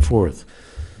back and forth.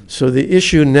 So the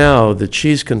issue now that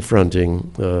she's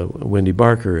confronting, Wendy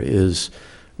Barker, is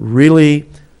really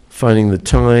finding the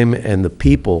time and the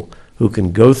people who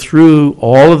can go through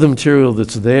all of the material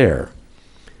that's there,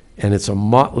 and it's a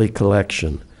motley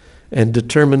collection, and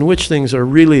determine which things are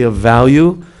really of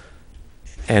value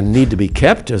and need to be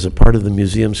kept as a part of the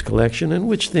museum's collection, and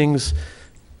which things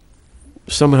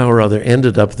somehow or other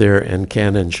ended up there and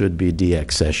can and should be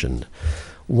deaccessioned.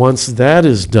 Once that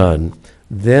is done,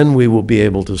 then we will be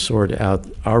able to sort out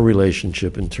our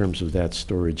relationship in terms of that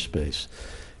storage space,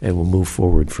 and we'll move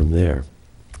forward from there.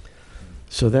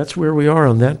 So that's where we are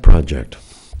on that project.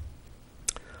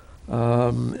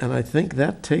 And I think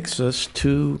that takes us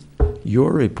to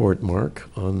your report, Mark,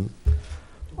 on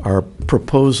our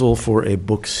proposal for a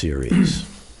book series.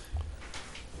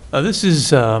 This is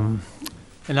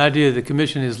an idea the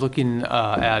commission is looking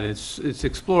at. It's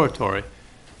exploratory,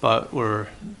 but we're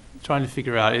trying to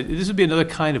figure out, this would be another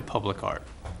kind of public art.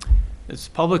 It's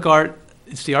public art,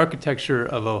 it's the architecture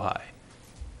of Ojai.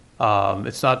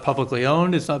 It's not publicly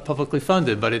owned, it's not publicly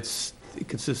funded, but it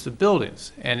consists of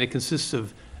buildings, and it consists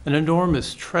of an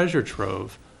enormous treasure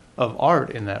trove of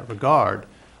art in that regard.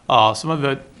 Some of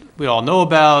it we all know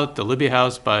about, the Libby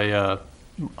House by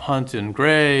Hunt and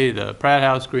Gray, the Pratt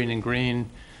House, Green and Green,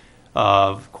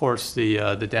 of course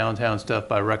the downtown stuff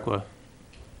by Requa.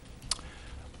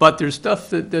 But there's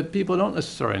stuff that people don't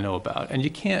necessarily know about, and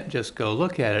you can't just go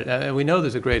look at it. And we know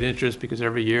there's a great interest because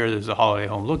every year there's a holiday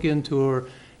home look-in tour,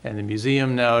 and the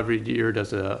museum now every year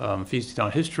does a feasting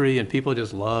on history, and people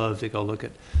just love to go look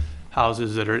at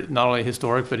houses that are not only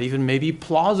historic, but even maybe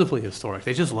plausibly historic.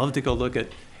 They just love to go look at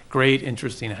great,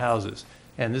 interesting houses.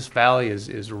 And this valley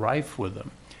is rife with them.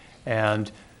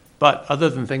 But other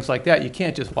than things like that, you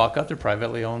can't just walk up to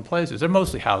privately owned places. They're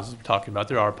mostly houses we're talking about.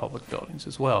 There are public buildings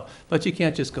as well. But you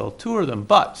can't just go tour them.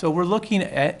 So we're looking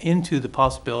into the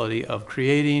possibility of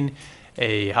creating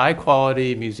a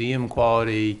high-quality,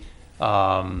 museum-quality,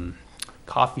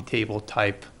 coffee table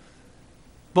type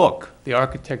book, The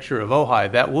Architecture of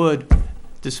Ojai, that would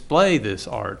display this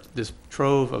art, this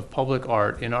trove of public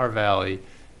art in our valley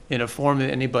in a form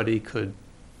that anybody could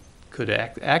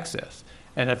access.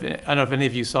 And I don't know if any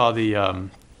of you saw the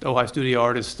Ojai Studio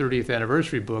Artists 30th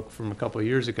anniversary book from a couple of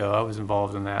years ago. I was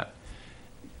involved in that.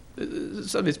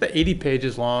 It's about 80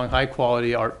 pages long, high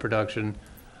quality art production.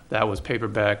 That was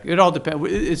paperback. It all depends.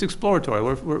 It's exploratory.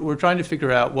 We're trying to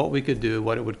figure out what we could do,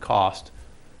 what it would cost,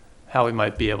 how we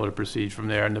might be able to proceed from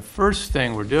there. And the first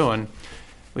thing we're doing,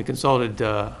 we consulted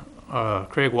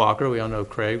Craig Walker. We all know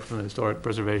Craig from the Historic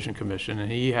Preservation Commission,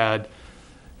 and he's an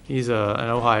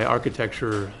Ojai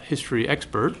architecture history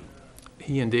expert.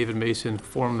 He and David Mason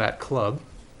formed that club,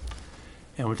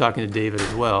 and we're talking to David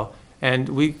as well. And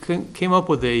we came up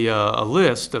with a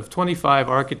list of 25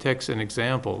 architects and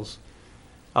examples,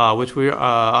 which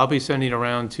I'll be sending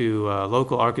around to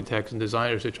local architects and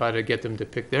designers to try to get them to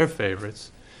pick their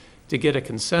favorites, to get a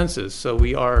consensus. So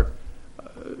we are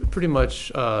pretty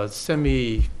much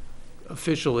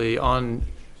semi-officially on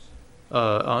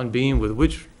beam with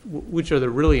which are the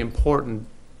really important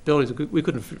buildings. We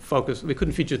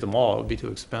couldn't feature them all, it would be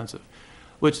too expensive.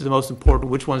 Which is the most important,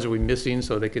 which ones are we missing,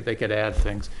 so they could add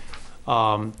things.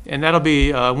 And that'll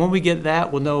be, when we get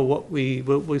that, we'll know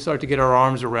we'll start to get our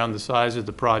arms around the size of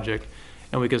the project,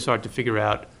 and we can start to figure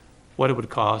out what it would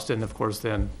cost, and of course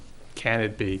then, can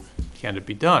it be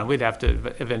done? We'd have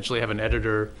to eventually have an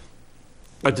editor,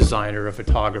 a designer, a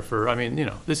photographer. I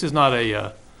mean, this is not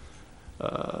a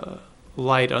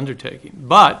light undertaking.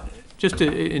 But just to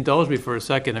indulge me for a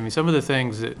second, I mean, some of the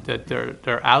things that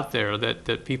they're out there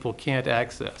that people can't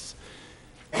access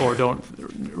or don't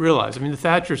realize. I mean, the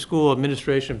Thatcher School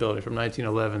Administration Building from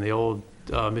 1911, the old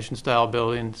mission-style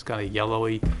building, it's kind of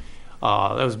yellowy.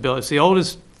 That was built. It's the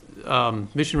oldest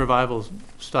mission revival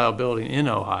style building in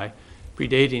Ojai,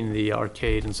 predating the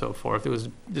arcade and so forth. It was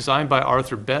designed by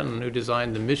Arthur Benton, who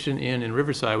designed the Mission Inn in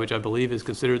Riverside, which I believe is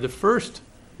considered the first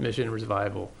mission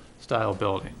revival style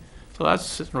building. So that's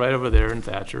sitting right over there in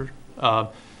Thatcher.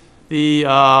 The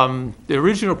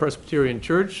original Presbyterian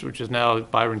Church, which is now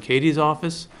Byron Katie's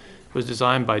office, was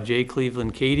designed by J.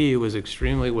 Cleveland Katie, who was an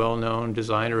extremely well-known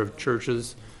designer of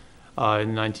churches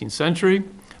in the 19th century.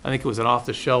 I think it was an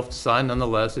off-the-shelf design.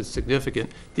 Nonetheless, it's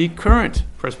significant. The current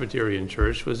Presbyterian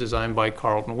Church was designed by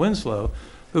Carlton Winslow,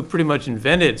 who pretty much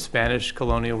invented Spanish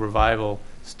colonial revival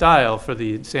style for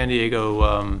the San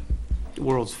Diego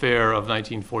World's Fair of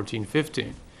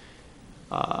 1914-15.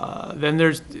 Then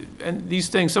there's, and these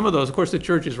things, some of those, of course, the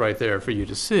church is right there for you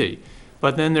to see.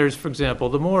 But then there's, for example,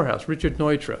 the Moore House, Richard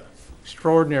Neutra,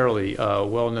 extraordinarily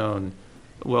well-known,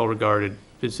 well-regarded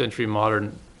mid-century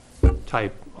modern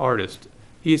type artist.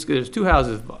 There's two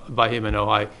houses by him in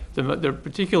Ojai. The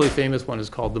particularly famous one is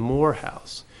called the Moore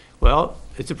House. Well,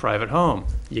 it's a private home.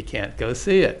 You can't go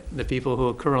see it. The people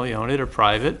who currently own it are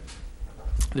private.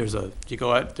 There's a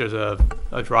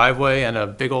driveway and a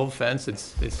big old fence.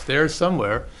 It's there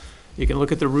somewhere. You can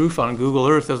look at the roof on Google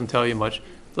Earth. Doesn't tell you much.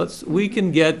 It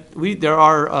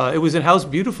was in House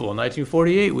Beautiful in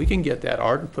 1948. We can get that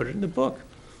art and put it in the book.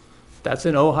 That's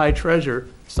an Ojai treasure.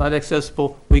 It's not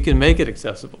accessible. We can make it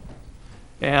accessible.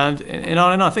 And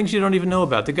on and on, things you don't even know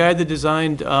about. The guy that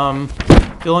designed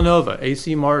Villanova,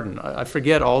 A.C. Martin, I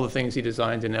forget all the things he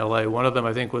designed in L.A. One of them,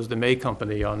 I think, was the May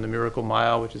Company on the Miracle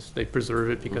Mile, which is, they preserve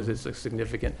it because it's a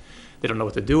significant, they don't know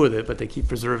what to do with it, but they keep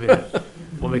preserving it.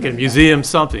 We'll make it a museum,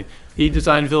 something. He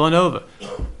designed Villanova.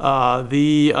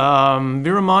 The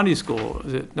Miramonte School,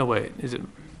 is it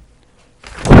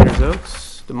Miners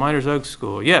Oaks? the Miners Oaks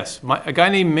School. Yes, a guy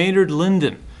named Maynard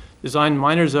Linden designed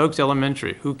Miners Oaks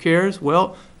Elementary. Who cares?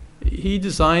 Well, he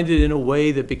designed it in a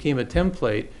way that became a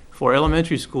template for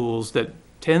elementary schools that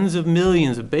tens of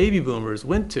millions of baby boomers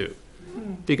went to.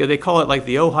 Because they call it like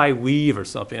the Ojai weave or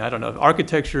something. I don't know.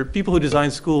 Architecture, people who design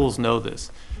schools know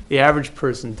this. The average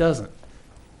person doesn't.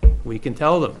 We can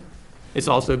tell them. It's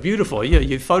also beautiful. Yeah,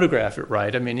 you photograph it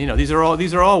right. I mean, you know, these are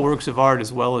all works of art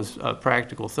as well as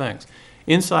practical things,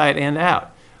 inside and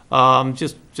out.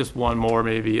 Just one more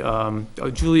maybe.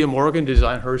 Julia Morgan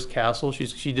designed Hearst Castle.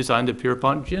 She designed the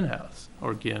Pierpont Gin House,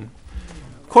 or Gin.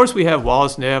 Of course, we have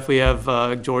Wallace Neff, we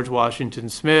have George Washington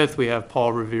Smith, we have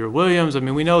Paul Revere Williams. I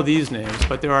mean, we know these names,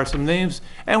 but there are some names,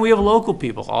 and we have local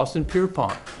people, Austin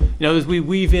Pierpont. You know, as we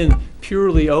weave in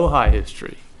purely Ojai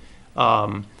history.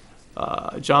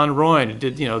 John Royne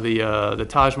did, you know, the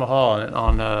Taj Mahal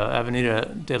on Avenida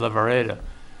de la Vereda,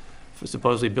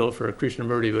 supposedly built for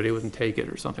Krishnamurti, but he wouldn't take it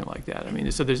or something like that. I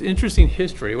mean, so there's interesting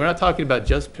history. We're not talking about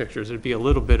just pictures. It'd be a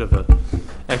little bit of an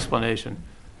explanation.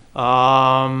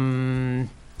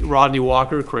 Rodney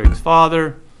Walker, Craig's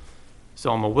father,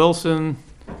 Selma Wilson,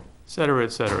 et cetera,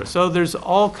 et cetera. So there's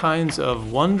all kinds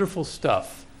of wonderful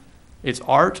stuff. It's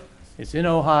art. It's in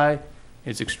Ojai.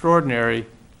 It's extraordinary.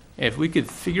 If we could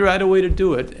figure out a way to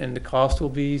do it, and the cost will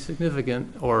be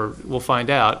significant, or we'll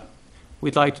find out,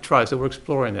 we'd like to try. So we're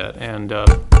exploring that. And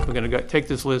we're going to take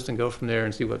this list and go from there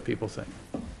and see what people think.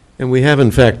 And we have, in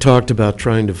fact, talked about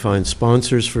trying to find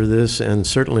sponsors for this, and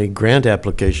certainly grant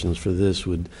applications for this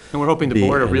would. And we're hoping the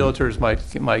Board of Realtors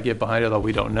might get behind it, although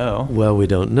we don't know. Well, we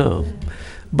don't know.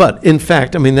 But in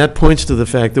fact, I mean, that points to the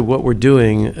fact that what we're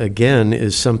doing, again,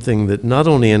 is something that not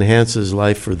only enhances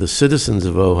life for the citizens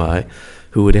of Ojai,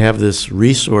 who would have this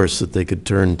resource that they could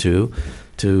turn to,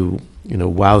 you know,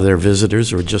 wow their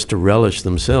visitors or just to relish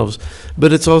themselves,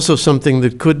 but it's also something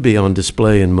that could be on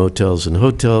display in motels and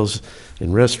hotels,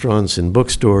 in restaurants, in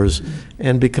bookstores,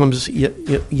 and becomes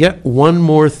yet one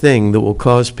more thing that will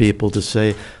cause people to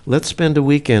say, let's spend a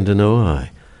weekend in Ojai.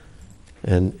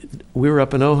 And we were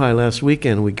up in Ojai last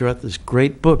weekend. We got this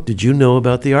great book, Did You Know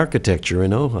About the Architecture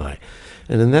in Ojai?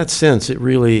 And in that sense, it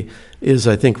really is,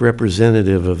 I think,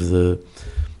 representative of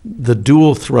the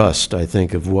dual thrust, I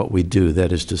think, of what we do.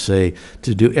 That is to say,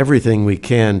 to do everything we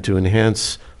can to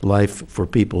enhance life for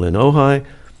people in Ojai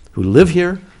who live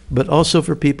here, but also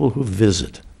for people who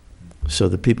visit, so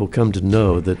that people come to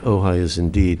know that Ojai is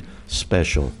indeed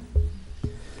special.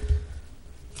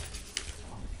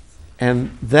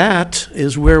 And that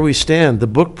is where we stand. The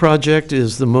book project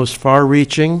is the most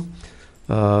far-reaching.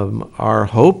 Our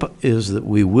hope is that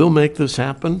we will make this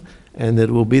happen, and that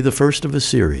it will be the first of a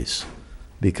series,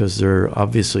 because there are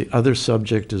obviously other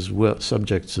subjects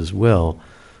as well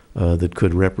that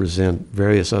could represent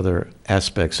various other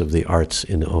aspects of the arts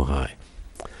in Ojai.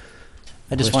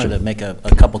 I just Question? wanted to make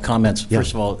a couple comments. Yeah.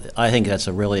 First of all, I think that's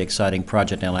a really exciting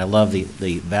project, and I love the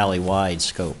valley-wide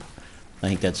scope.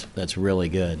 I think that's really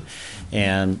good.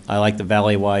 And I like the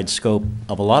valley-wide scope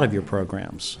of a lot of your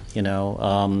programs, you know,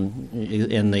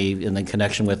 in the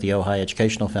connection with the Ojai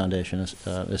Educational Foundation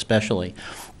especially.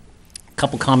 A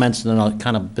couple comments and then a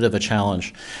kind of bit of a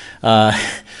challenge.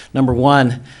 Number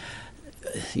one,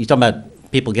 you talking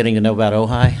about people getting to know about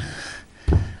Ojai?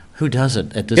 Who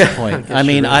doesn't at this point? I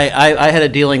mean, I had a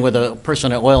dealing with a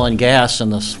person at Oil and Gas in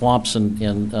the swamps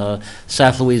in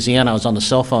South Louisiana I was on the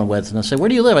cell phone with, and I said, where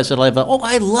do you live? I said,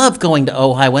 I love going to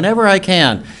Ojai whenever I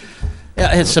can.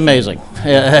 Yeah, it's amazing.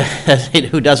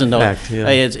 Who doesn't know? Fact, yeah.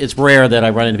 It's rare that I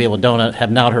run into people who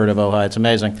have not heard of Ojai. It's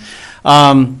amazing.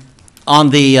 On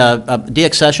the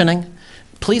deaccessioning,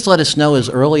 please let us know as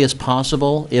early as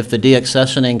possible if the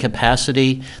deaccessioning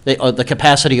capacity, the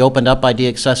capacity opened up by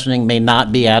deaccessioning may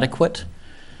not be adequate.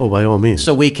 Oh, by all means.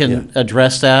 So we can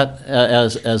address that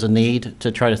as a need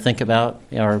to try to think about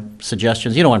our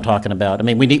suggestions. You know what I'm talking about. I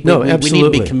mean, we need to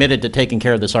be committed to taking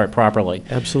care of this art properly.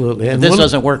 Absolutely. If this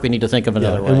doesn't work, we need to think of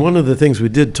another way. And one of the things we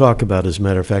did talk about, as a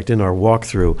matter of fact, in our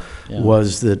walkthrough,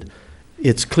 was that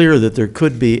it's clear that there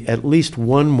could be at least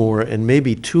one more and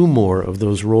maybe two more of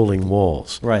those rolling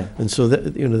walls. Right. And so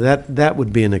that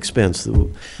would be an expense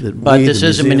that But this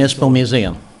is a municipal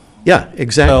museum. Yeah,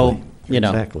 exactly. So,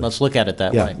 exactly. let's look at it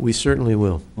that way. Yeah, we certainly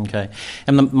will. Okay.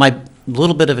 And my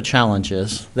little bit of a challenge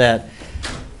is that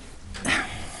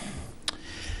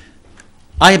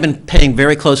I have been paying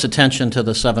very close attention to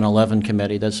the 7-Eleven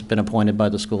committee that's been appointed by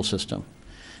the school system.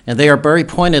 And they are very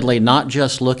pointedly not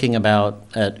just looking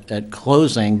at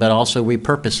closing, but also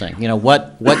repurposing. You know,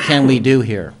 what can we do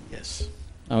here? Yes.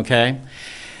 Okay?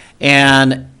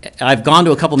 And I've gone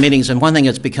to a couple meetings, and one thing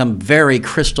that's become very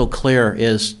crystal clear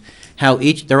is how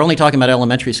they're only talking about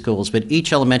elementary schools, but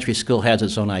each elementary school has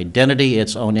its own identity,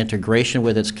 its own integration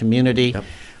with its community. Yep.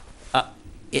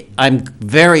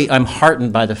 I'm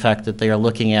heartened by the fact that they are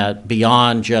looking at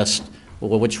beyond just,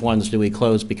 well, which ones do we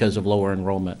close because of lower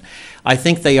enrollment. I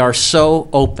think they are so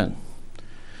open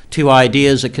to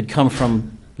ideas that could come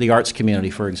from the arts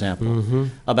community, for example,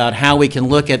 about how we can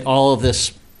look at all of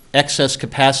this excess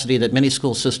capacity that many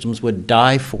school systems would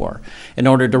die for in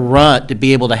order to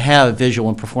be able to have visual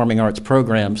and performing arts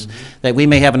programs that we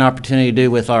may have an opportunity to do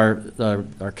with our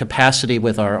capacity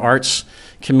with our arts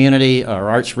community, our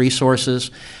arts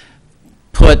resources,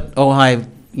 put Ojai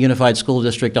Unified School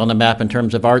District on the map in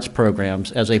terms of arts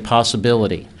programs as a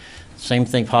possibility. Same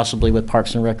thing possibly with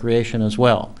Parks and Recreation as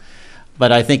well.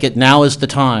 But I think now is the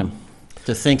time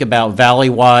to think about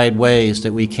valley-wide ways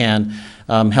that we can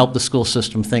help the school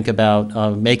system think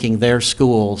about making their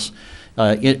schools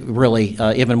really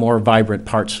even more vibrant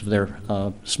parts of their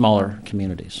smaller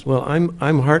communities. Well,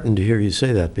 I'm heartened to hear you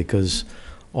say that, because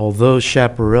although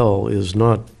Chaparral is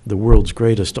not the world's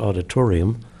greatest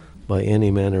auditorium by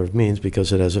any manner of means,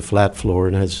 because it has a flat floor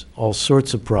and has all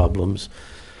sorts of problems,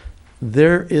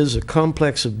 there is a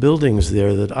complex of buildings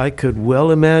there that I could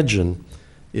well imagine,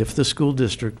 if the school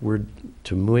district were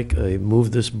to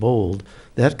move this bold,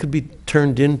 that could be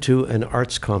turned into an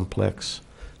arts complex.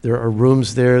 There are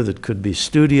rooms there that could be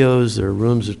studios, there are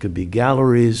rooms that could be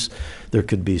galleries, there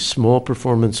could be small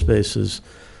performance spaces.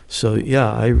 So, yeah,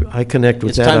 I connect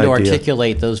with that idea. It's time to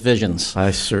articulate those visions.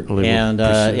 I certainly will.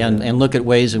 And look at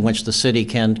ways in which the city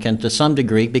can, to some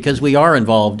degree, because we are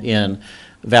involved in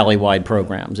valley-wide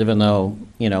programs, even though,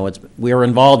 we are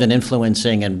involved in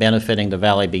influencing and benefiting the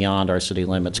valley beyond our city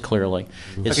limits, clearly.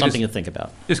 It's something to think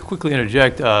about. Just quickly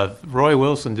interject, Roy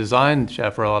Wilson designed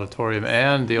Chaparral Auditorium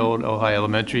and the old Ojai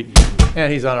Elementary,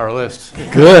 and he's on our list.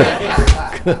 Good.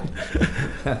 Good.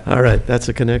 All right, that's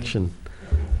a connection.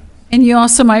 And you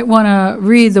also might want to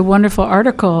read the wonderful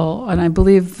article, and I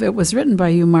believe it was written by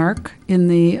you, Mark, in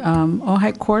the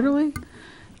Ojai Quarterly,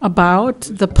 about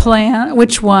the plan,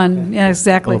 which one, yeah,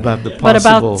 exactly. About the But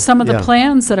about possible- some of the yeah.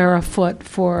 plans that are afoot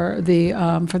for the,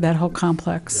 for that whole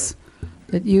complex.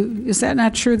 Is that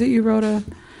not true that you wrote a?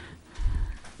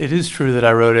 It is true that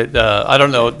I wrote it. I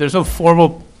don't know, there's no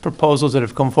formal proposals that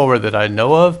have come forward that I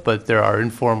know of, but there are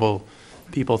informal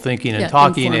people thinking and Yeah,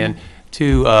 talking. informal. And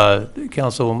to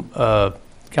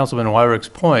Councilman Wyrick's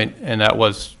point, and that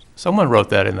was, someone wrote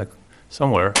that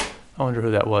somewhere. I wonder who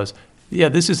that was. Yeah,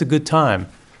 this is a good time,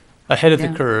 ahead of the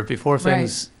Yeah. curve, before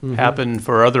things happen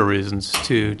for other reasons,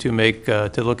 to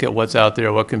look at what's out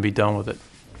there, what can be done with it.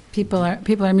 People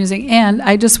are amusing. And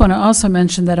I just want to also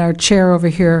mention that our chair over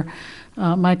here,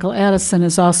 Michael Addison,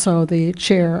 is also the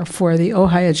chair for the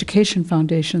Ojai Education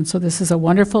Foundation. So this is a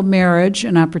wonderful marriage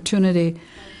and opportunity,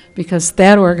 because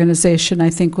that organization, I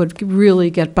think, would really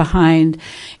get behind,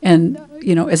 and,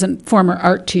 as a former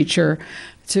art teacher,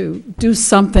 to do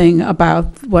something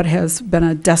about what has been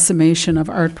a decimation of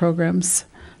art programs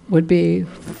would be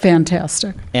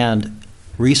fantastic. And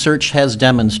research has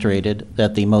demonstrated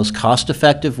that the most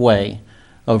cost-effective way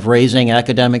of raising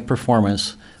academic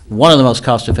performance, one of the most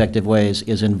cost-effective ways,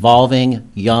 is involving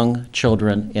young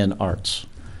children in arts.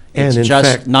 And It's in just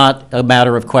fact- not a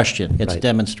matter of question. It's Right.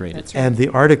 demonstrated. And the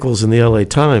articles in the LA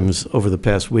Times over the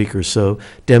past week or so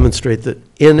demonstrate that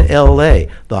in LA,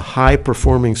 the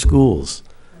high-performing schools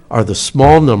are the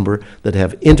small number that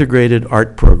have integrated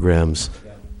art programs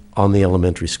on the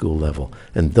elementary school level.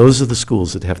 And those are the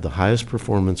schools that have the highest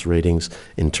performance ratings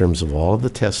in terms of all of the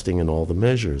testing and all the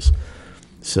measures.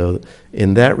 So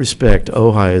in that respect,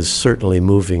 Ojai is certainly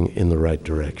moving in the right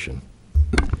direction.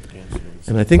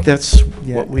 And I think that's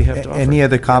what we have to offer. Any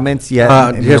other comments?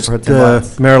 Yeah. Mayor Just, Pro Tem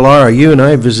Watts. Mayor Lara, you and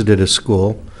I visited a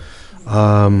school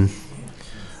The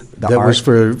that was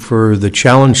art? for the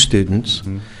challenge students,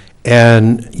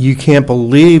 and you can't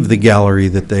believe the gallery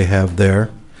that they have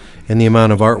there and the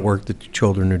amount of artwork that the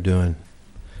children are doing.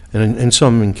 And in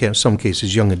some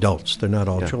cases, young adults, they're not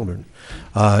all Yeah. children.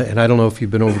 And I don't know if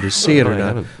you've been over to see it No, or I not,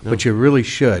 haven't, no. but you really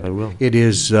should. I will. It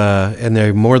is, and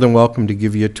they're more than welcome to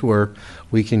give you a tour.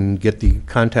 We can get the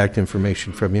contact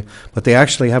information from you. But they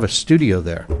actually have a studio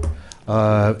there,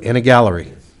 and a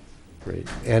gallery. Great.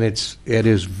 And it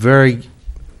is very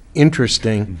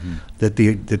interesting that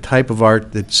the type of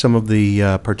art that some of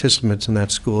the participants in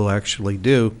that school actually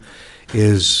do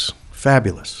is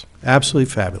fabulous, absolutely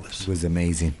fabulous. It was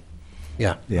amazing.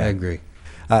 Yeah, Yeah. I agree.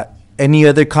 Any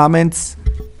other comments?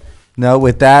 No,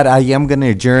 with that, I am going to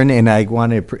adjourn, and I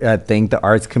want to thank the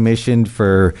Arts Commission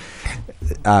for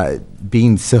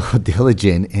being so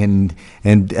diligent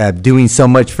and doing so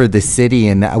much for the city.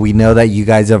 And we know that you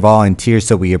guys are volunteers,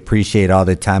 so we appreciate all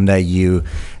the time that you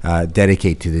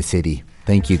dedicate to the city.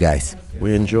 Thank you, guys.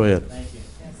 We enjoy it.